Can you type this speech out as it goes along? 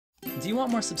Do you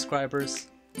want more subscribers?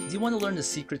 Do you want to learn the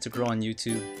secret to grow on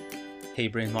YouTube? Hey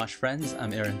Brainwashed friends,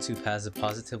 I'm Tupaz of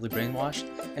Positively Brainwashed,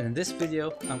 and in this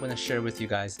video I'm going to share with you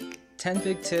guys 10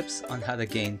 big tips on how to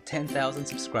gain 10,000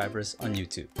 subscribers on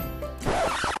YouTube.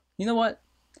 You know what?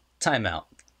 Time out.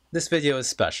 This video is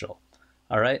special.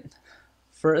 Alright?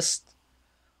 First,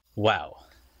 wow.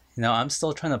 I'm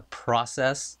still trying to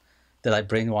process that I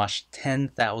brainwashed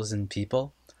 10,000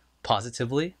 people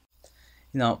positively.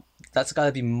 That's got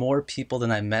to be more people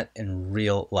than I met in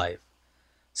real life.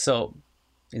 So,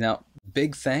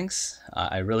 big thanks.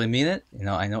 I really mean it.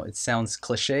 I know it sounds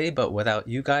cliche, but without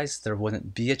you guys, there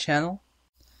wouldn't be a channel.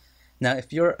 Now,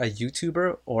 if you're a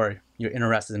YouTuber or you're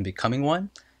interested in becoming one,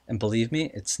 and believe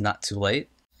me, it's not too late,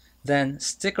 then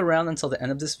stick around until the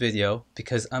end of this video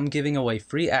because I'm giving away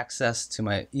free access to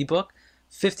my ebook,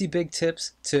 50 Big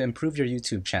Tips to Improve Your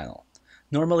YouTube Channel.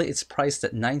 Normally, it's priced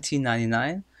at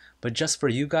 $19.99, but just for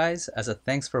you guys, as a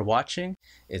thanks for watching,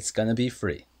 it's gonna be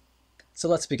free. So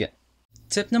let's begin.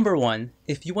 Tip number 1,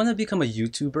 if you want to become a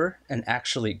YouTuber and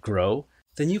actually grow,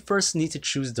 then you first need to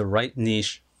choose the right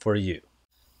niche for you.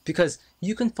 Because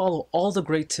you can follow all the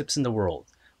great tips in the world,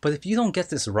 but if you don't get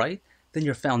this right, then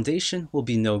your foundation will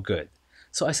be no good.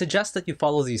 So I suggest that you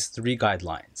follow these 3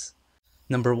 guidelines.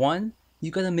 Number 1,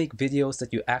 you gotta make videos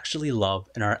that you actually love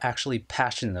and are actually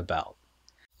passionate about.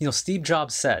 Steve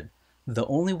Jobs said, the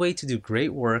only way to do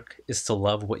great work is to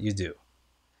love what you do.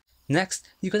 Next,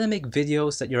 you gotta make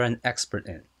videos that you're an expert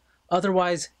in.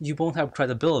 Otherwise, you won't have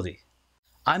credibility.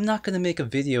 I'm not gonna make a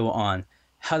video on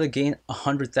how to gain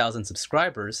 100,000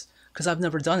 subscribers because I've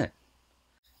never done it.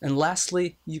 And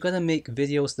lastly, you gotta make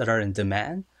videos that are in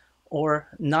demand or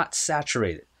not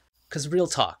saturated. Because real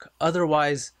talk,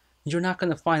 otherwise, you're not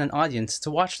gonna find an audience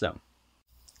to watch them.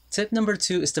 Tip number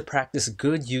 2 is to practice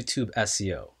good YouTube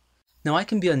SEO. Now I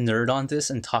can be a nerd on this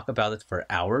and talk about it for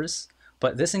hours,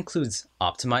 but this includes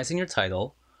optimizing your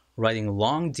title, writing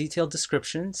long detailed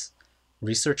descriptions,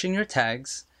 researching your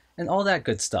tags, and all that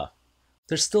good stuff.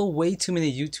 There's still way too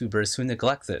many YouTubers who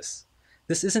neglect this.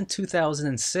 This isn't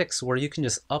 2006 where you can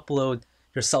just upload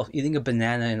yourself eating a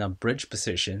banana in a bridge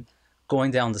position,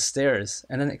 going down the stairs,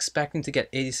 and then expecting to get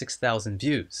 86,000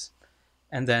 views.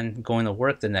 And then going to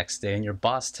work the next day and your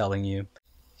boss telling you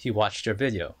he watched your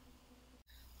video.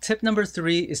 Tip number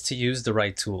 3 is to use the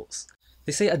right tools.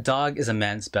 They say a dog is a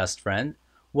man's best friend.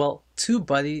 Well,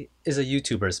 TubeBuddy is a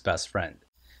YouTuber's best friend.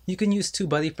 You can use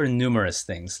TubeBuddy for numerous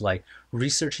things like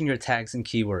researching your tags and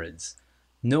keywords,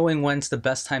 knowing when's the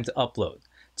best time to upload,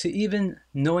 to even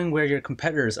knowing where your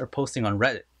competitors are posting on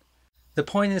Reddit. The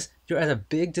point is, you're at a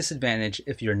big disadvantage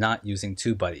if you're not using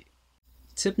TubeBuddy.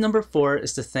 Tip number 4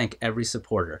 is to thank every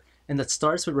supporter, and that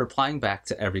starts with replying back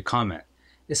to every comment.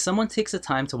 If someone takes the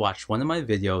time to watch one of my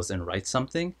videos and write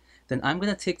something, then I'm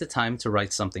going to take the time to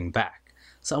write something back.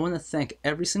 So I want to thank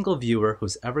every single viewer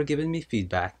who's ever given me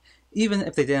feedback, even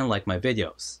if they didn't like my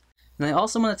videos. And I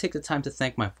also want to take the time to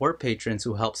thank my 4 patrons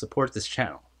who help support this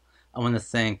channel. I want to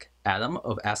thank Adam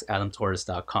of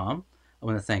AskAdamTorres.com. I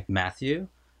want to thank Matthew.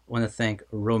 I want to thank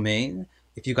Romaine.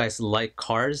 If you guys like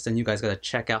cars, then you guys got to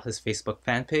check out his Facebook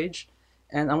fan page.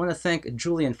 And I want to thank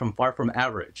Julian from Far From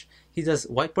Average. He does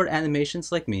whiteboard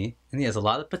animations like me, and he has a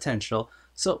lot of potential,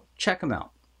 so check him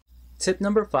out. Tip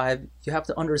number 5, you have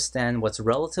to understand what's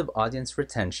relative audience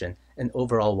retention and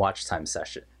overall watch time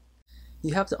session.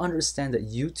 You have to understand that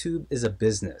YouTube is a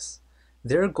business.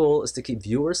 Their goal is to keep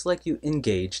viewers like you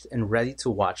engaged and ready to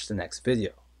watch the next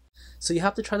video. So you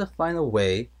have to try to find a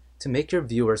way to make your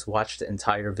viewers watch the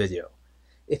entire video.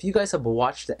 If you guys have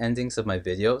watched the endings of my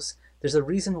videos, there's a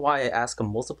reason why I ask a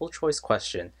multiple choice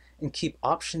question and keep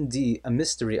option D a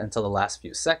mystery until the last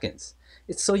few seconds.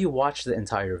 It's so you watch the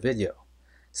entire video.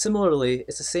 Similarly,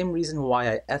 it's the same reason why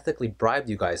I ethically bribed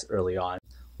you guys early on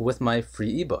with my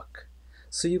free ebook.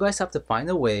 So you guys have to find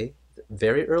a way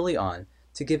very early on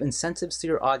to give incentives to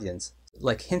your audience,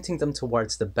 like hinting them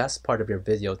towards the best part of your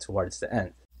video towards the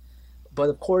end. But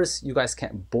of course, you guys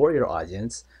can't bore your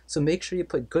audience, so make sure you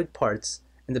put good parts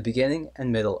in the beginning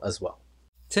and middle as well.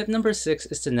 Tip number 6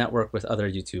 is to network with other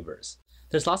YouTubers.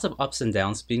 There's lots of ups and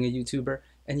downs being a YouTuber,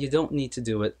 and you don't need to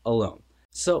do it alone.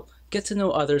 So get to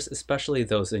know others, especially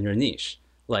those in your niche,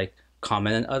 like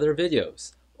comment on other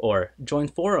videos, or join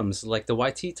forums like the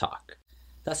YT Talk.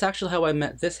 That's actually how I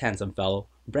met this handsome fellow,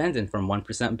 Brandon from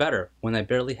 1% Better, when I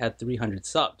barely had 300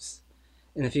 subs.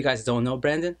 And if you guys don't know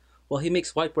Brandon, well, he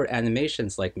makes whiteboard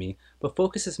animations like me, but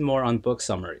focuses more on book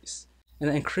summaries. And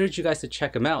I encourage you guys to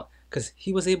check him out, because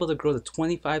he was able to grow to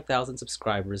 25,000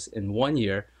 subscribers in 1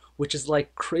 year, which is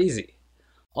like crazy.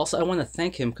 Also, I want to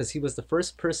thank him because he was the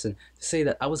first person to say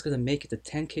that I was going to make it to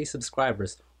 10K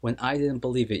subscribers when I didn't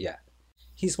believe it yet.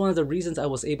 He's one of the reasons I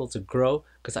was able to grow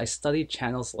because I studied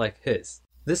channels like his.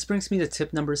 This brings me to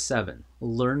tip number 7,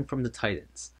 learn from the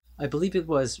titans. I believe it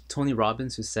was Tony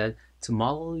Robbins who said to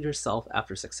model yourself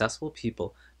after successful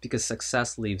people because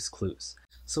success leaves clues.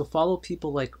 So follow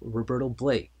people like Roberto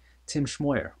Blake, Tim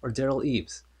Schmoyer, or Daryl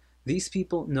Eves. These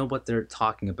people know what they're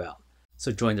talking about.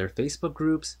 So join their Facebook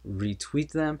groups,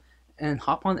 retweet them, and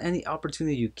hop on any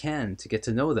opportunity you can to get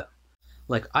to know them.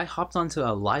 Like, I hopped onto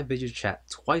a live video chat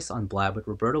twice on Blab with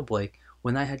Roberto Blake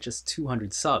when I had just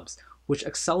 200 subs, which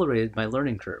accelerated my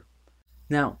learning curve.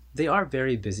 Now, they are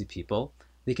very busy people,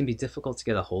 they can be difficult to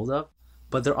get a hold of,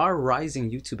 but there are rising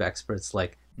YouTube experts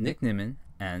like Nick Nimmin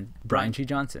and Brian G.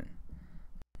 Johnson.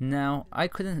 Now, I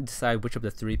couldn't decide which of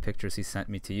the 3 pictures he sent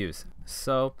me to use,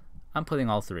 so I'm putting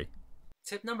all 3.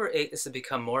 Tip number 8 is to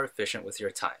become more efficient with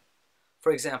your time.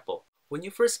 For example, when you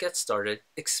first get started,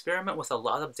 experiment with a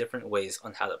lot of different ways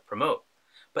on how to promote.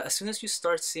 But as soon as you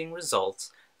start seeing results,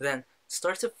 then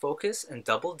start to focus and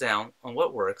double down on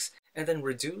what works, and then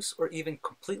reduce or even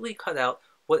completely cut out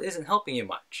what isn't helping you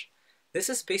much. This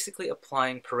is basically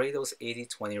applying Pareto's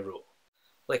 80-20 rule.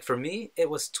 Like for me, it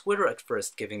was Twitter at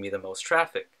first giving me the most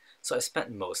traffic, so I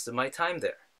spent most of my time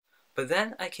there. But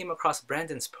then I came across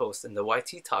Brandon's post in the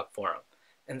YT Talk forum,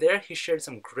 and there he shared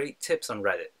some great tips on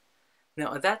Reddit.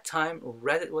 Now at that time,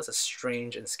 Reddit was a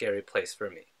strange and scary place for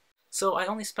me, so I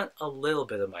only spent a little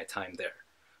bit of my time there.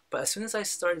 But as soon as I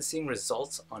started seeing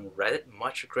results on Reddit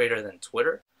much greater than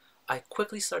Twitter, I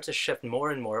quickly started to shift more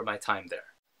and more of my time there.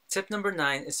 Tip number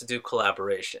 9 is to do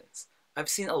collaborations. I've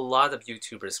seen a lot of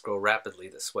YouTubers grow rapidly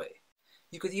this way.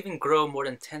 You could even grow more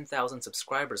than 10,000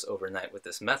 subscribers overnight with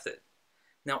this method.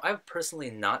 Now, I've personally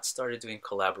not started doing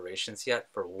collaborations yet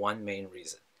for one main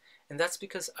reason, and that's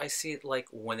because I see it like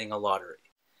winning a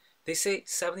lottery. They say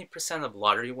 70% of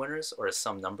lottery winners, or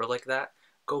some number like that,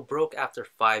 go broke after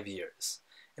 5 years.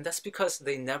 And that's because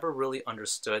they never really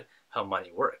understood how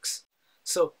money works.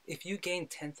 So if you gain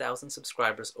 10,000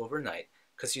 subscribers overnight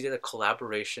because you did a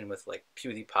collaboration with like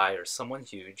PewDiePie or someone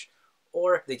huge,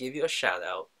 or they gave you a shout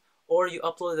out, or you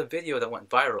uploaded a video that went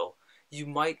viral, you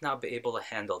might not be able to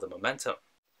handle the momentum.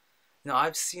 Now,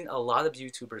 I've seen a lot of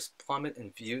YouTubers plummet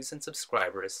in views and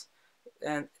subscribers,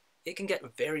 and it can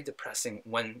get very depressing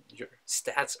when your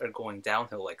stats are going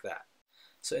downhill like that.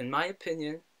 So in my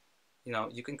opinion,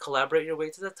 you can collaborate your way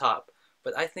to the top,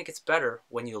 but I think it's better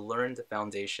when you learn the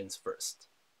foundations first.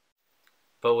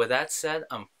 But with that said,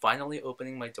 I'm finally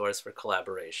opening my doors for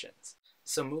collaborations.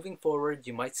 So moving forward,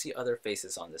 you might see other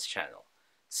faces on this channel.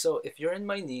 So if you're in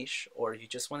my niche, or you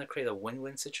just want to create a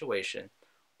win-win situation,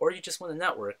 or you just want to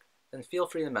network, then feel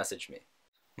free to message me.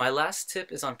 My last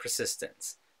tip is on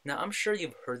persistence. Now, I'm sure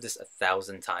you've heard this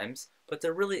 1,000 times, but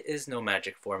there really is no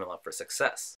magic formula for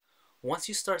success. Once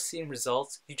you start seeing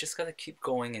results, you just gotta keep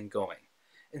going and going.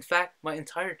 In fact, my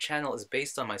entire channel is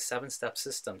based on my 7-step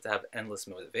system to have endless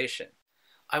motivation.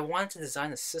 I wanted to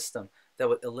design a system that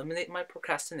would eliminate my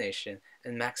procrastination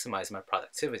and maximize my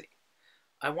productivity.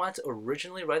 I wanted to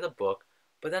originally write a book,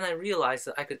 but then I realized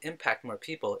that I could impact more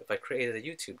people if I created a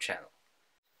YouTube channel.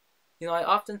 I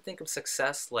often think of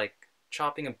success like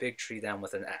chopping a big tree down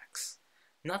with an axe.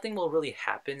 Nothing will really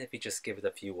happen if you just give it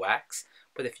a few whacks,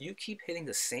 but if you keep hitting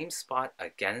the same spot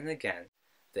again and again,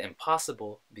 the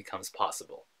impossible becomes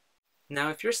possible. Now,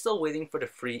 if you're still waiting for the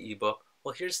free ebook,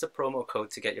 well, here's the promo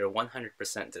code to get your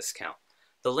 100% discount.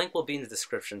 The link will be in the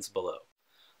descriptions below.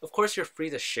 Of course, you're free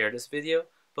to share this video,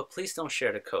 but please don't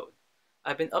share the code.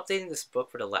 I've been updating this book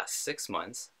for the last 6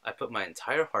 months. I put my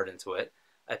entire heart into it.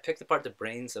 I picked apart the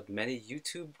brains of many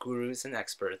YouTube gurus and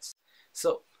experts.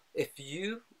 So if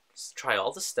you try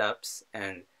all the steps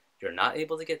and you're not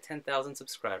able to get 10,000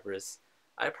 subscribers,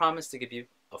 I promise to give you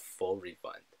a full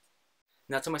refund.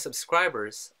 Now, to my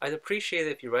subscribers, I'd appreciate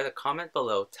it if you write a comment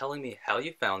below telling me how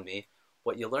you found me,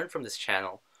 what you learned from this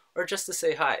channel, or just to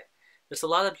say hi. There's a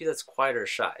lot of you that's quiet or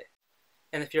shy.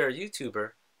 And if you're a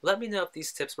YouTuber, let me know if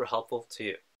these tips were helpful to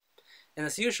you. And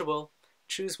as usual,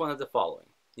 choose one of the following.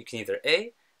 You can either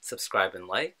A, subscribe and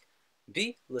like,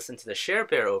 B, listen to the share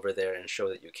bear over there and show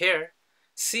that you care,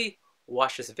 C,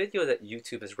 watch this video that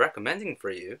YouTube is recommending for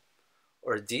you,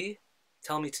 or D,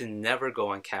 tell me to never go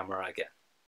on camera again.